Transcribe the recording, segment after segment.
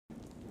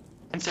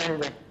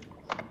Insanity.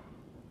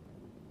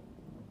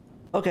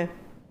 Okay.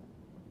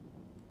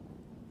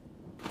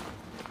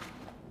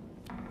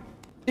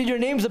 Dude, your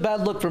name's a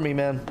bad look for me,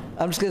 man.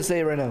 I'm just gonna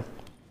say it right now.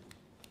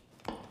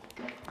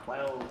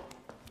 Well,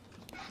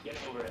 get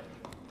over it.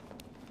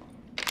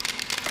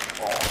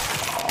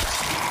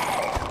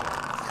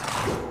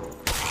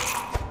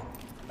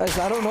 Guys,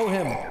 I don't know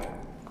him.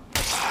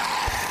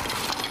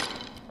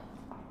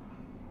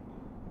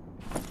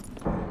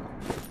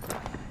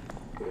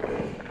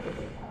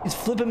 He's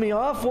flipping me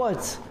off, what?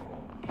 He's flipping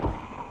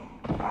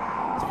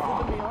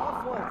me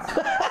off, what?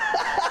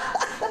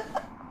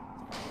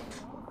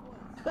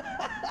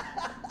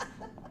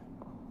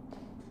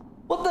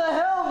 What the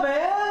hell,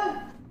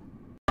 man?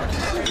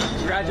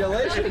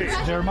 Congratulations.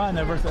 Jerma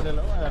never said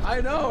hello.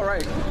 I know,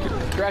 right?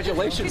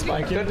 Congratulations,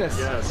 my goodness.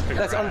 Yes,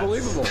 that's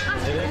unbelievable.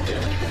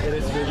 It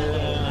is really.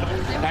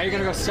 Now you're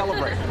gonna go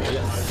celebrate.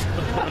 Yes.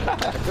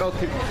 Go,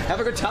 have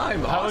a good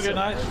time. Have a good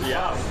night.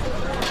 Yeah.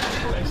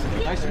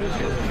 Nice to meet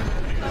you.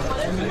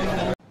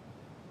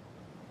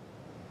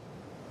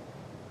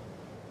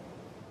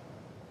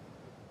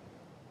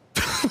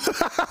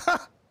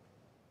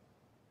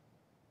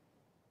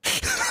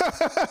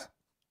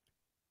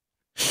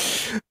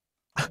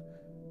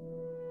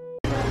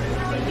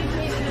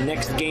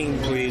 Next game,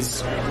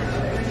 please.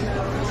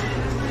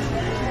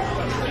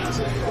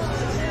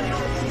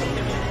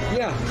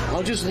 Yeah,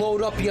 I'll just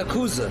load up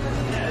Yakuza.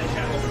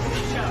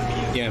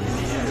 Yeah.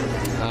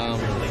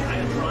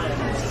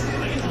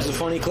 It's a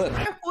funny clip.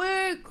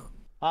 Squeak!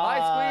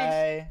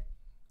 Hi,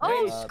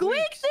 Oh,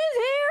 Squeaks is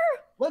here!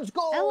 Let's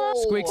go! Hello.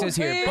 Squeaks is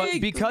here, but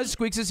because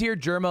Squeaks is here,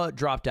 Jerma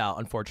dropped out,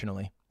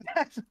 unfortunately.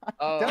 That's a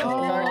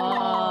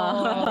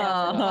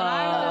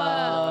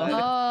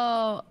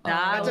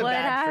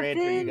bad trade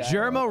for you guys.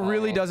 Jerma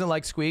really doesn't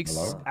like Squeaks.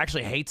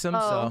 Actually hates him,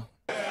 so.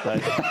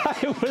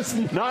 It was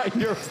not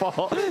your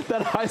fault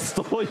that I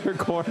stole your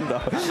corn,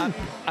 though.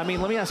 I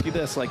mean, let me ask you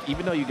this: like,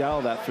 even though you got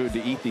all that food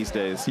to eat these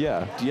days,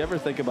 yeah, do you ever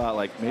think about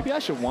like maybe I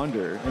should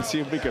wander and see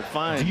if we could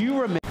find? Do you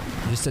remember?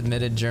 Just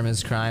admitted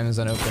Jerma's crimes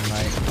on open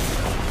mic.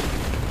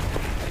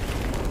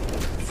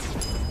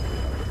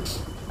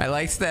 I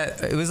liked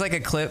that. It was like a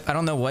clip. I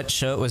don't know what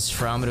show it was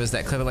from, but it was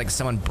that clip of like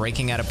someone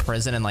breaking out of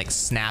prison and like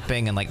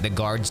snapping, and like the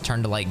guards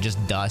turned to like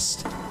just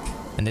dust.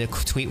 And the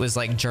tweet was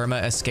like,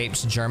 Jerma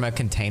escapes Jerma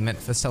containment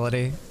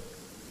facility.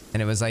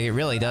 And it was like, it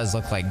really does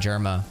look like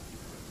Jerma.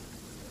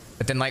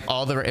 But then like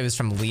it was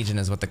from Legion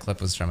is what the clip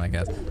was from, I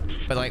guess.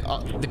 But like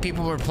the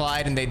people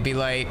replied and they'd be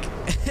like,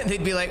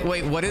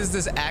 wait, what is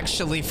this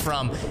actually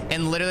from?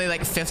 And literally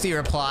like 50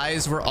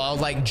 replies were all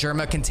like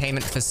Jerma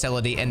containment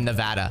facility in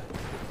Nevada.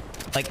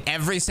 Like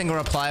every single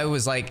reply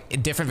was like a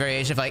different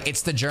variation of like,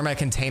 it's the Jerma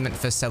containment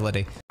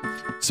facility.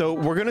 So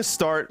we're gonna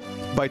start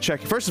by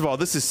checking. First of all,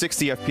 this is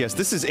 60 FPS.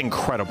 This is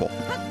incredible.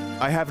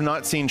 I have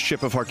not seen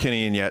Ship of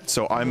Harkinian yet,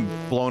 so I'm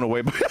blown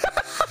away by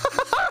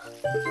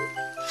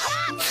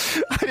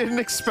I didn't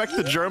expect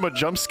the Jerma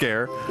jump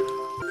scare.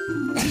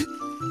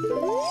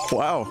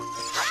 Wow.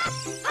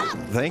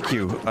 Thank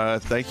you.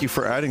 Thank you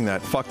for adding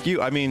that. Fuck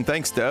you. I mean,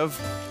 thanks, Dev.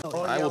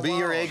 I will be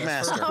your egg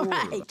master. All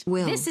right.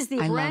 Will, This is the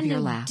I love your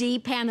random laugh.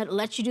 D-pan that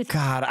lets you do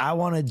God, I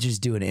want to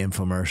just do an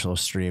infomercial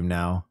stream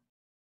now.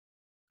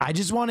 I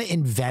just want to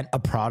invent a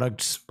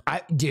product.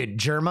 Dude,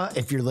 Jerma,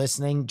 if you're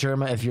listening,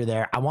 Jerma, if you're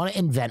there, I want to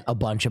invent a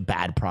bunch of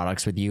bad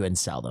products with you and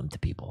sell them to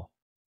people.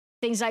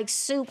 things like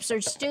soups or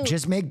stews.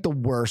 Just make the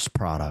worst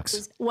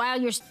products. While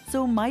you're...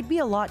 So it might be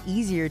a lot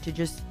easier to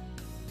just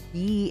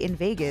be in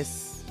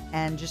Vegas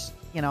and just,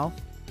 you know,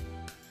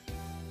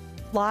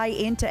 fly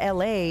into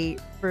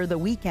LA for the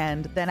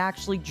weekend than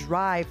actually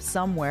drive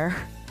somewhere.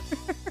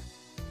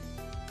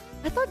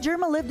 I thought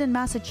Jerma lived in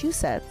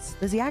Massachusetts.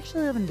 Does he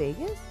actually live in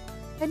Vegas?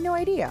 I had no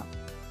idea.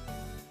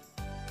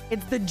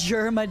 It's the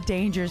Jerma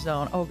danger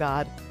zone. Oh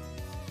God.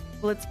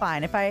 Well, it's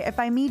fine. If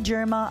I meet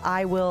Jerma,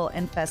 I will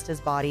infest his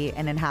body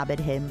and inhabit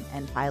him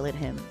and pilot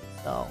him.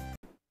 So.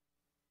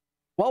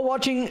 While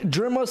watching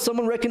Jerma,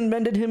 someone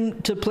recommended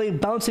him to play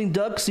Bouncing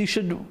Ducks. You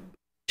should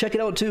check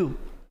it out too.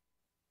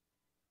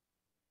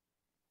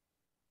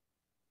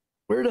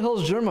 Where the hell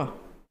is Jerma?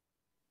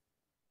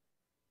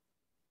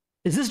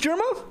 Is this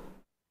Jerma?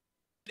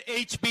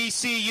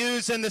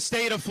 HBCUs in the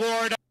state of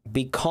Florida.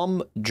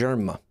 Become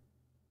Jerma.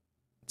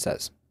 It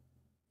says.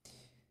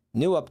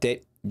 New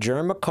update.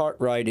 Jerma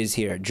Cartwright is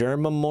here.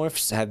 Jerma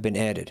morphs have been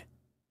added.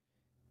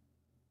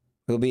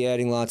 We'll be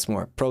adding lots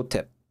more. Pro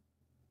tip.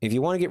 If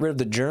you want to get rid of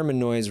the Jerma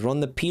noise, run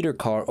the Peter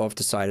car off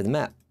the side of the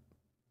map.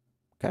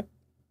 Okay?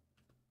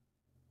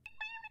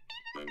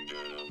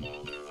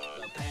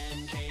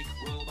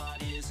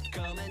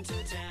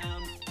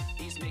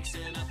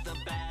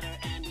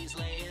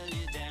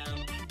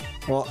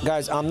 Well,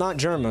 guys, I'm not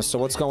Jerma, so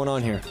what's going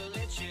on here?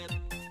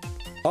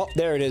 Oh,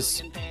 there it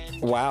is.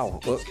 Wow.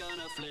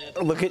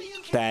 Look at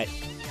that.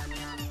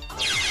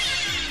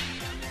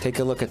 Take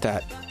a look at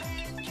that.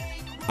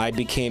 I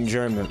became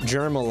Jerma.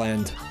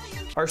 Jermaland.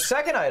 Our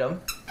second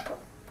item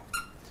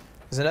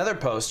is another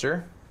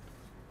poster.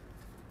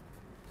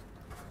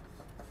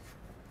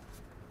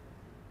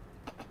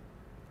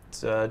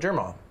 It's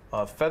Jerma.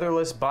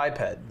 Featherless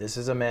biped. This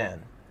is a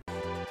man.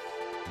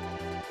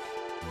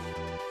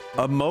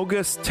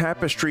 Amogus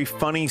tapestry,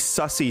 funny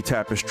sussy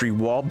tapestry,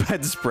 wall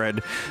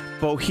bedspread,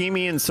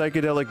 bohemian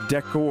psychedelic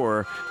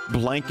decor,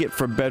 blanket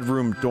for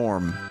bedroom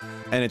dorm,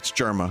 and it's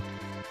Jerma.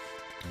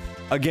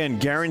 Again,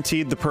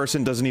 guaranteed the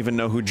person doesn't even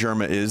know who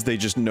Jerma is, they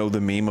just know the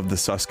meme of the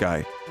sus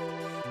guy.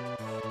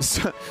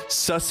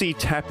 Sussy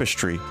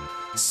tapestry.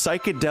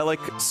 Psychedelic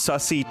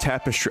sussy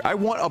tapestry. I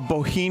want a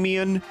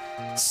bohemian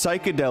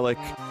psychedelic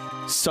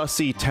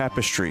sussy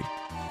tapestry.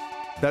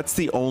 That's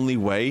the only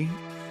way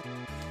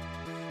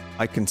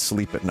I can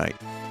sleep at night,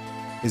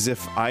 is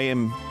if I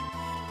am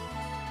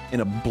in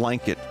a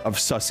blanket of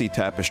sussy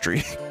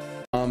tapestry.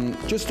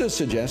 Just a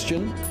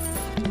suggestion.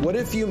 What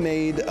if you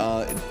made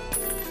a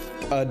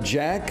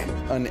jack,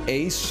 an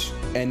ace,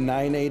 and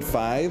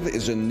 985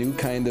 is a new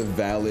kind of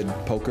valid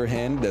poker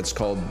hand that's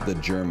called the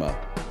Jerma.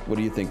 What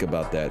do you think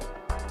about that?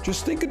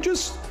 Just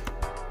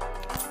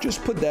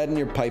put that in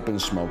your pipe and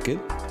smoke it,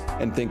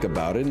 and think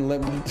about it, and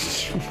let me.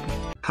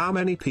 How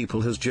many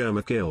people has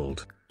Jerma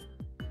killed?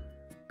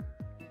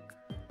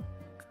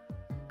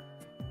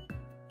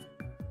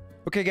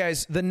 Okay,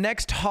 guys, the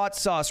next hot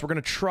sauce we're going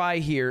to try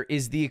here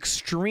is the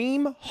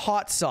extreme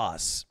hot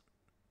sauce.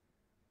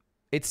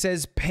 It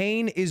says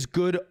pain is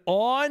good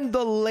on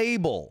the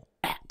label.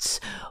 Rats.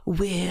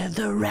 We're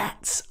the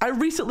rats. I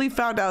recently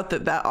found out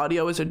that that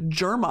audio is a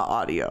Jerma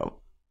audio.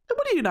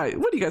 What do you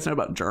guys know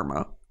about Jerma?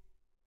 What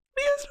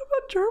do you guys know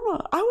about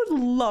Jerma? I would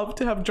love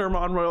to have Jerma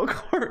on Royal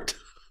Court.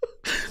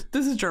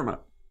 This is Jerma.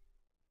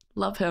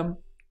 Love him.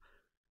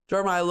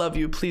 Jerma, I love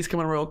you. Please come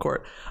on Royal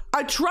Court.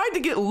 I tried to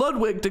get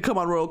Ludwig to come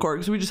on Royal Court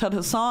because we just had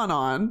Hassan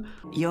on.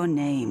 Your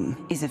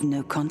name is of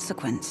no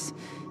consequence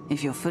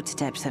if your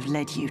footsteps have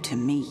led you to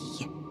me.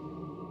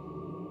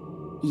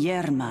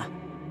 Jerma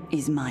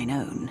is mine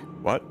own.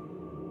 What?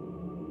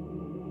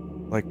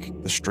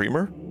 Like the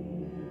streamer?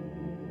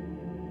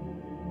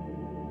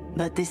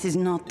 But this is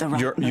not the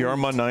right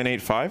Jerma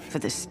 985? for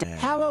the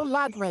Hello,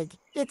 Ludwig.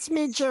 It's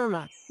me,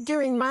 Jerma,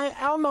 doing my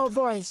Elmo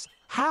voice.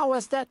 How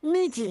was that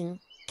meeting?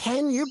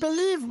 Can you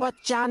believe what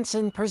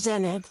Johnson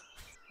presented?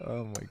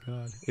 Oh my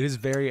god. It is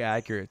very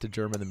accurate to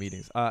Jerma in the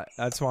meetings.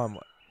 That's why I'm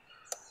like,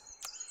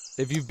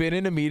 if you've been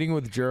in a meeting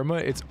with Jerma,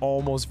 it's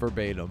almost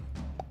verbatim.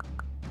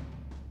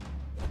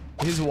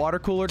 His water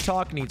cooler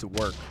talk needs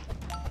work.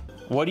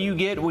 What do you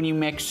get when you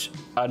mix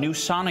a new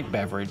Sonic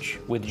beverage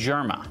with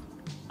Jerma?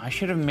 I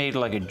should have made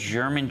like a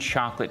German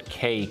chocolate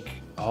cake.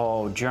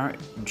 Oh,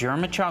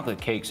 German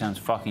chocolate cake sounds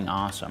fucking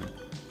awesome.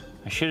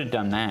 I should have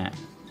done that.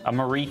 A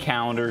Marie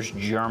Callender's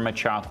Jerma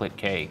chocolate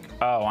cake.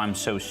 Oh, I'm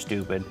so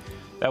stupid.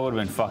 That would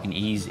have been fucking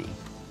easy.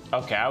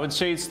 Okay, I would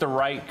say it's the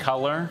right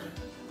color.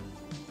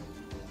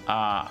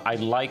 I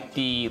like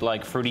the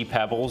fruity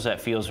pebbles. That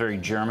feels very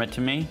Jerma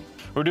to me.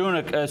 We're doing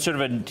a sort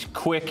of a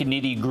quick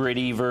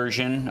nitty-gritty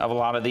version of a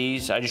lot of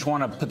these. I just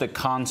want to put the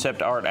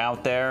concept art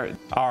out there.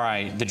 All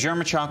right, the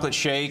Jerma chocolate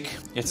shake.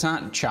 It's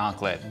not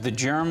chocolate. The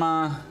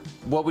Jerma,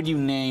 what would you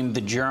name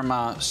the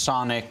Jerma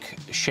Sonic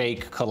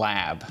shake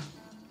collab?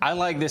 I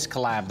like this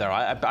collab though.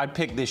 I'd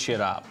pick this shit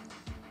up.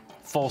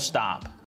 Full stop.